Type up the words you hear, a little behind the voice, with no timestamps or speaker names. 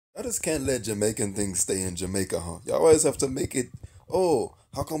I just can't let Jamaican things stay in Jamaica, huh? You always have to make it, oh,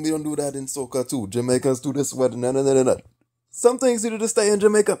 how come we don't do that in Soca too? Jamaicans do this, what, nah. Some things need to stay in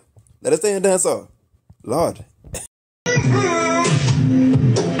Jamaica. Let it stay in dancehall. Lord.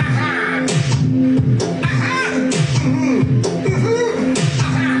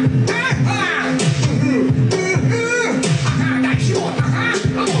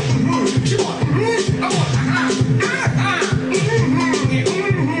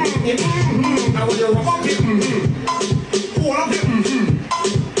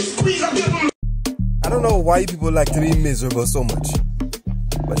 I don't know why people like to be miserable so much.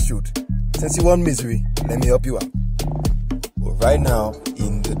 But shoot, since you want misery, let me help you out. Well, right now,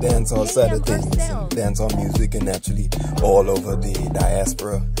 in the dancehall side of things, dancehall music and actually all over the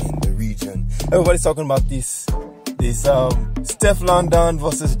diaspora in the region, everybody's talking about this Steff London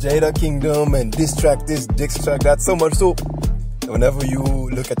versus Jada Kingdom and diss track this, diss track that, so much so whenever you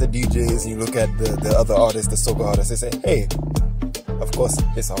look at the DJs and you look at the other artists, the soca artists, they say, hey, of course,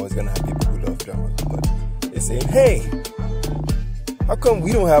 it's always gonna have people who love drama, but they're saying, hey, how come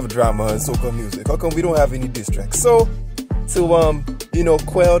we don't have drama in soca music? How come we don't have any diss tracks? So, to you know,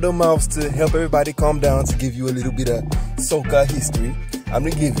 quell the mouths, to help everybody calm down, to give you a little bit of soca history, I'm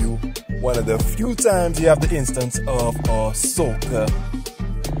gonna give you one of the few times you have the instance of a soca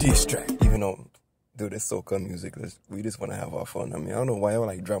diss track. Even though, do this soca music, we just want to have our fun. I mean, I don't know why I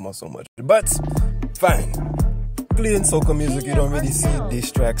like drama so much, but fine. In soca music, you don't really see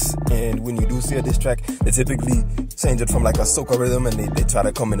diss tracks, and when you do see a diss track, they typically change it from like a soca rhythm and they try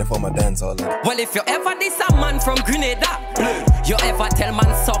to come in the form of dancehall. Well, if you ever diss a man from Grenada, you ever tell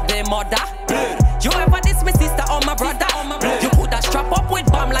man suck their mother, you ever diss my sister or my brother, you put a strap up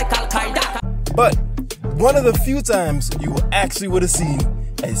with bomb like Al-Qaeda. But one of the few times you actually would have seen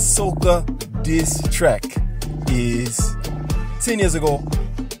a soca diss track is 10 years ago,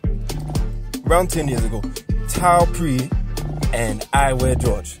 around 10 years ago. Tao Pre and I Wear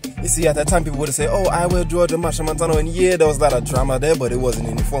George. You see, at that time people would say, oh, I Wear George and Masha Montano, and yeah, there was a lot of drama there, but it wasn't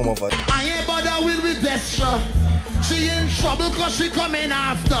in the form of a I ain't bother with the Destra. She in trouble cause she coming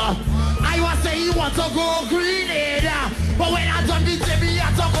after. I was say you want to go Grenada, but when I done the TV, I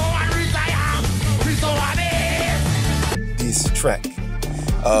to go and retire. Please don't have it. This track,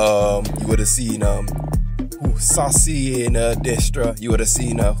 you would have seen Saucy and Destra. You would have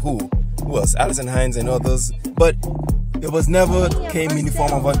seen who else? Alison Hines and others. But it was never came in the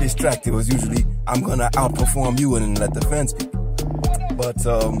form of a diss track. It was usually, I'm gonna outperform you and let the fans speak. But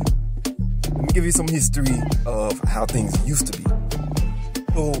let me give you some history of how things used to be.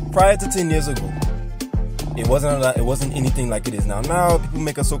 So prior to 10 years ago, it wasn't anything like it is now. Now people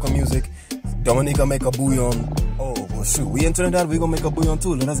make a soca music. Dominica make a bouillon. Oh well, shoot, we in Trinidad, we gonna make a bouillon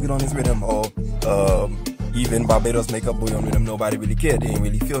too. Let us get on this rhythm. Or even Barbados make a bouillon rhythm. Nobody really cared. They didn't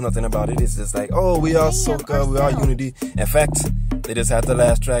really feel nothing about it. It's just like, oh, we are soca, we are unity. In fact, they just had the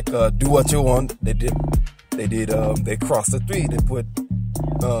last track, Do What You Want. They crossed the three. They put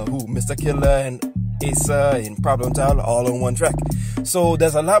Mr. Killer and Asa and Problem Child all on one track. So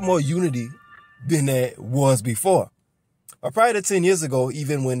there's a lot more unity than there was before. But prior to 10 years ago,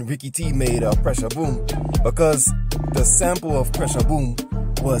 even when Ricky T made Pressure Boom, because the sample of Pressure Boom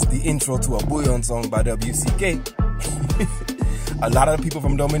was the intro to a bouillon song by WCK. A lot of people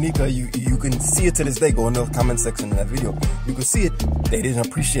from Dominica, you can see it to this day. Go in the comment section of that video. You can see it. They didn't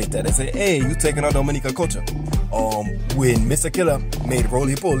appreciate that. They say, hey, you taking our Dominica culture. When Mr. Killer made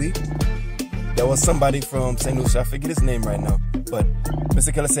Roly Poly, there was somebody from St. Lucia, I forget his name right now, but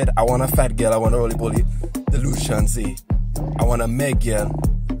Mr. Killer said, I want a fat girl, I want a Roly Poly. The Lucian say, I want a Meg girl,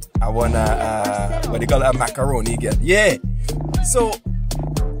 I want a, what they call it, a macaroni girl. Yeah. So,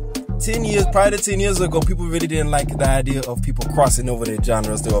 prior to 10 years ago, people really didn't like the idea of people crossing over their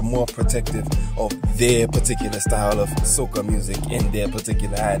genres. They were more protective of their particular style of soca music in their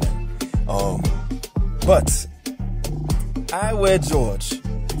particular island. But I Wear George,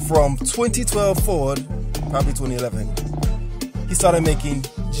 from 2012 forward, probably 2011, he started making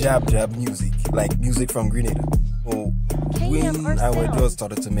jab music, like music from Grenada. So when I Wear George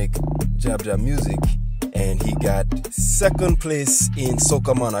started to make jab music, and he got second place in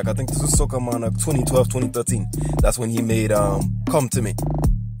Soca Monarch. I think this was Soca Monarch 2012-2013. That's when he made Come To Me.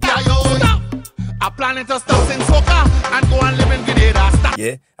 I'm planning to stop in Soca and go and live in Grenada. Stop.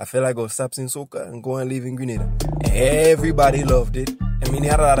 Yeah, I feel like I go stop in Soca and go and live in Grenada. And everybody loved it. I mean, he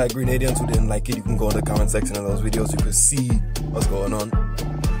had a lot of Grenadians who didn't like it. You can go in the comment section of those videos. You can see what's going on.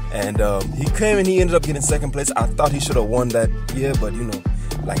 And he came and he ended up getting second place. I thought he should have won that year, but you know,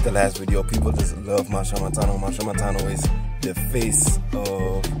 like the last video, people just love Masha Montano. Masha Montano is the face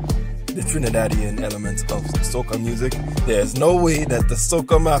of the Trinidadian elements of soca music. There's no way that the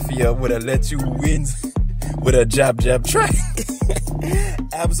Soca Mafia would have let you win with a jab track.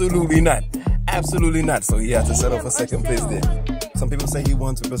 Absolutely not. Absolutely not. So he had to settle for second place there. Some people say he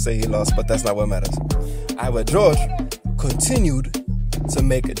won, some people say he lost, but that's not what matters. Our George continued to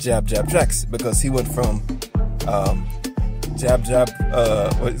make jab tracks because he went from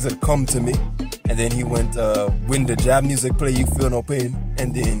what is it, Come To Me, and then he went When the Jab Music Play You Feel No Pain,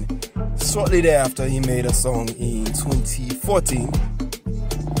 and then shortly thereafter he made a song in 2014.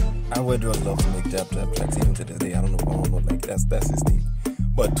 Our George loves to make jab tracks even to this day. I don't know, like that's his thing.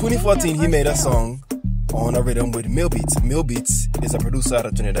 But 2014 he made a song on a rhythm with Mill Beats. Mill Beats is a producer out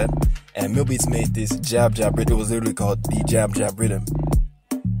of Trinidad, and Mill Beats made this jab rhythm. It was literally called the jab rhythm.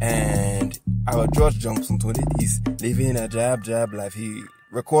 And our George jumps into it. He's living a jab life. He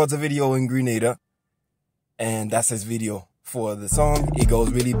records a video in Grenada, and that's his video for the song. It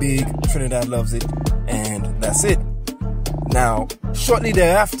goes really big. Trinidad loves it, and that's it. Now, shortly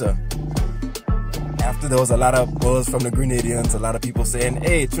thereafter, after there was a lot of buzz from the Grenadians, a lot of people saying,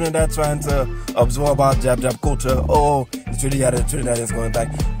 hey, Trinidad trying to absorb our jab culture. Oh, the Trinidadians going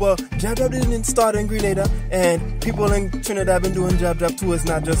back. Well, jab didn't start in Grenada, and people in Trinidad been doing jab too. It's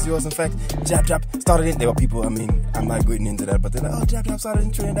not just yours. In fact, jab started in, there were people, I mean, I'm not getting into that, but they're like, oh, jab started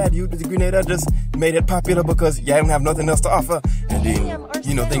in Trinidad. The Grenada just made it popular because you don't have nothing else to offer. And then,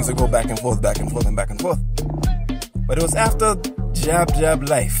 you know, things will go back and forth. But it was after jab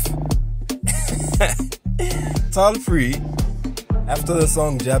life. Tall Free, after the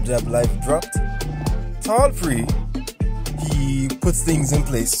song Jab Life dropped, Tall Free, he puts things in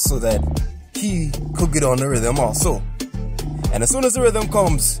place so that he could get on the rhythm also. And as soon as the rhythm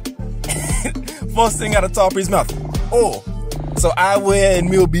comes, first thing out of Tall Free's mouth, oh, so I wear and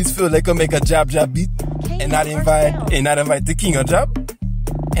Mill Beats feel they can make a jab beat and not invite the king of jab.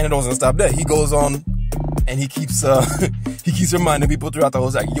 And it doesn't stop there. He goes on and he keeps reminding people throughout the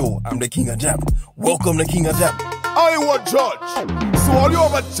whole like, yo, I'm the king of jab. Welcome the king of jab. I want judge. So all you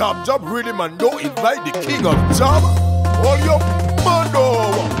have a jab really man, don't invite the king of jab. All your mother.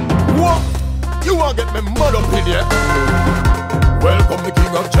 What? You want to get me mud up in here? Welcome the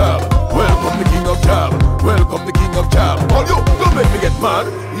king of jab. Welcome the king of jab. Welcome the king of jab. All you, don't make me get mad.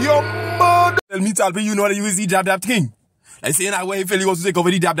 Your mother. Tell me, Talpi, you know that you is the jab thing. I say that way he feel he goes to take over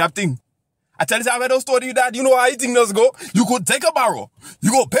the jab thing. I tell you, I read a story that you know how things does go. You could take a barrel, you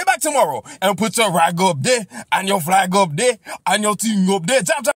go pay back tomorrow, and put your rag up there, and your flag up there, and your thing up there.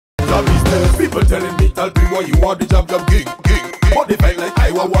 Jab. Jab is there. People telling me, tell me what you want the jab king. But they fight like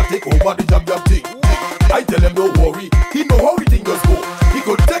I want to take over the jab thing. I tell them don't worry, he know how the thing does go. He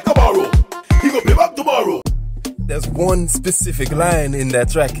could take a barrel, he could pay back tomorrow. There's one specific line in that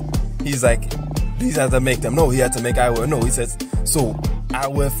track. He's like, these had to make them know. He had to make Iowa know. He says, so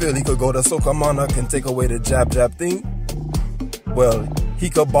Iowa feel he could go to Soca Monarch and take away the jab thing. Well, he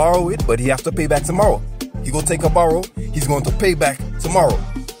could borrow it, but he have to pay back tomorrow. He go take a borrow, he's going to pay back tomorrow.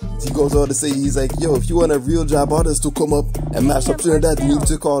 He goes on to say, he's like, yo, if you want a real jab artist to come up and mash up Trinidad, you need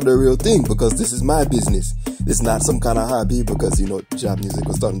to call the real thing because this is my business. It's not some kind of hobby because, you know, jab music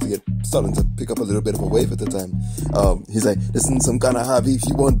was starting to pick up a little bit of a wave at the time. He's like, this isn't some kind of hobby. If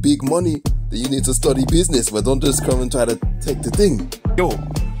you want big money, then you need to study business, but don't just come and try to take the thing. Yo,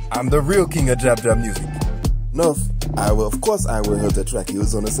 I'm the real king of jab music. Enough. Of course I will heard the track. He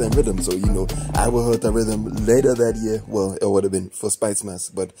was on the same rhythm, so you know I will heard the rhythm later that year. Well, it would have been for Spice Mass,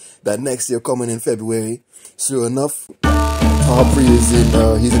 but that next year coming in February, sure enough, Tall Free is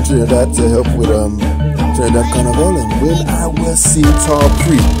he's in Trinidad to help with Trinidad Carnival, and when I will see Tall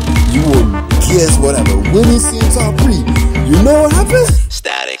Free, you will guess what happened. When you see Tall Free, you know what happens?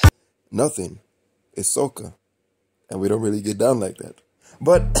 Static. Nothing. It's soca, and we don't really get down like that.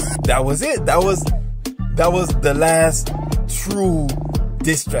 But that was it. That was the last true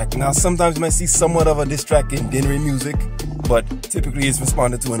diss track. Now, sometimes you might see somewhat of a diss track in dinnery music, but typically it's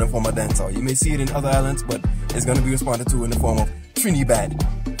responded to in the form of dancehall. You may see it in other islands, but it's going to be responded to in the form of Trinidad,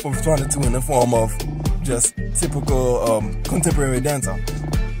 responded to in the form of just typical contemporary dancehall.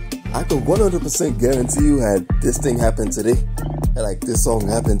 I could 100% guarantee you had this thing happen today, like this song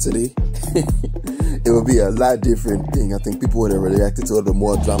happened today, it would be a lot different thing. I think people would have reacted to it with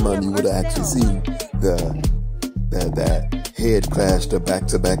more drama, and you would have actually seen the head clash, the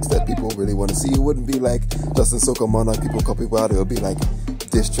back-to-backs that people really want to see. It wouldn't be like just in Soca Monarch, people call people out. It would be like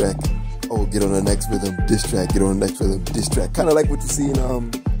diss track, oh, get on the next rhythm, diss track, get on the next rhythm, diss track. Kind of like what you see in,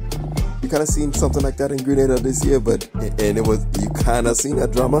 you kind of seen something like that in Grenada this year, but, and it was, you kind of seen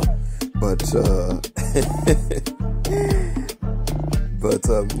that drama, but,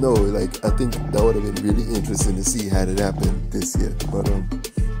 no, like, I think that would have been really interesting to see how it happened this year. But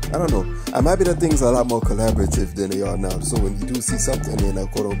I don't know. I might be that things are a lot more collaborative than they are now. So when you do see something in a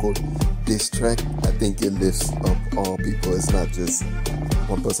quote unquote diss track, I think it lifts up all people. It's not just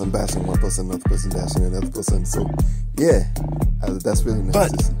one person bashing one person, another person bashing another person. So yeah, that's really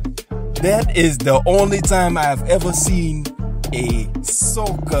nice to see. That is the only time I've ever seen a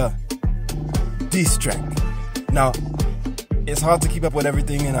soca diss track. Now, it's hard to keep up with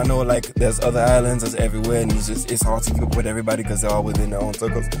everything, and I know like there's other islands, there's everywhere, and it's hard to keep up with everybody because they're all within their own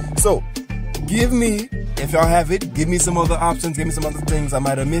circles. So, give me, if y'all have it, give me some other options, give me some other things I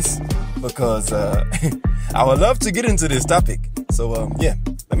might have missed, because I would love to get into this topic. So, yeah,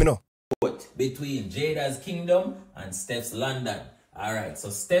 let me know. Between Jada's Kingdom and Steff's London. Alright, so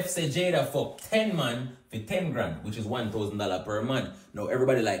Steff said Jada fuck 10 man for 10 grand, which is $1,000 per man. Now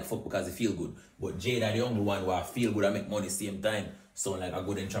everybody like fuck because they feel good, but Jada the only one who I feel good and make money same time. Sound like a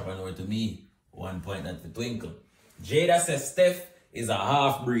good entrepreneur to me. 1 point at the twinkle. Jada says Steff is a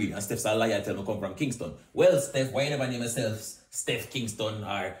half breed and Steff's a liar, tell me come from Kingston. Well, Steff, why you never name yourself Steff Kingston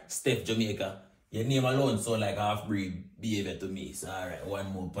or Steff Jamaica? Your name alone sound like half breed behavior to me. So alright,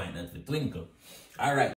 1 more point at the twinkle. Alright.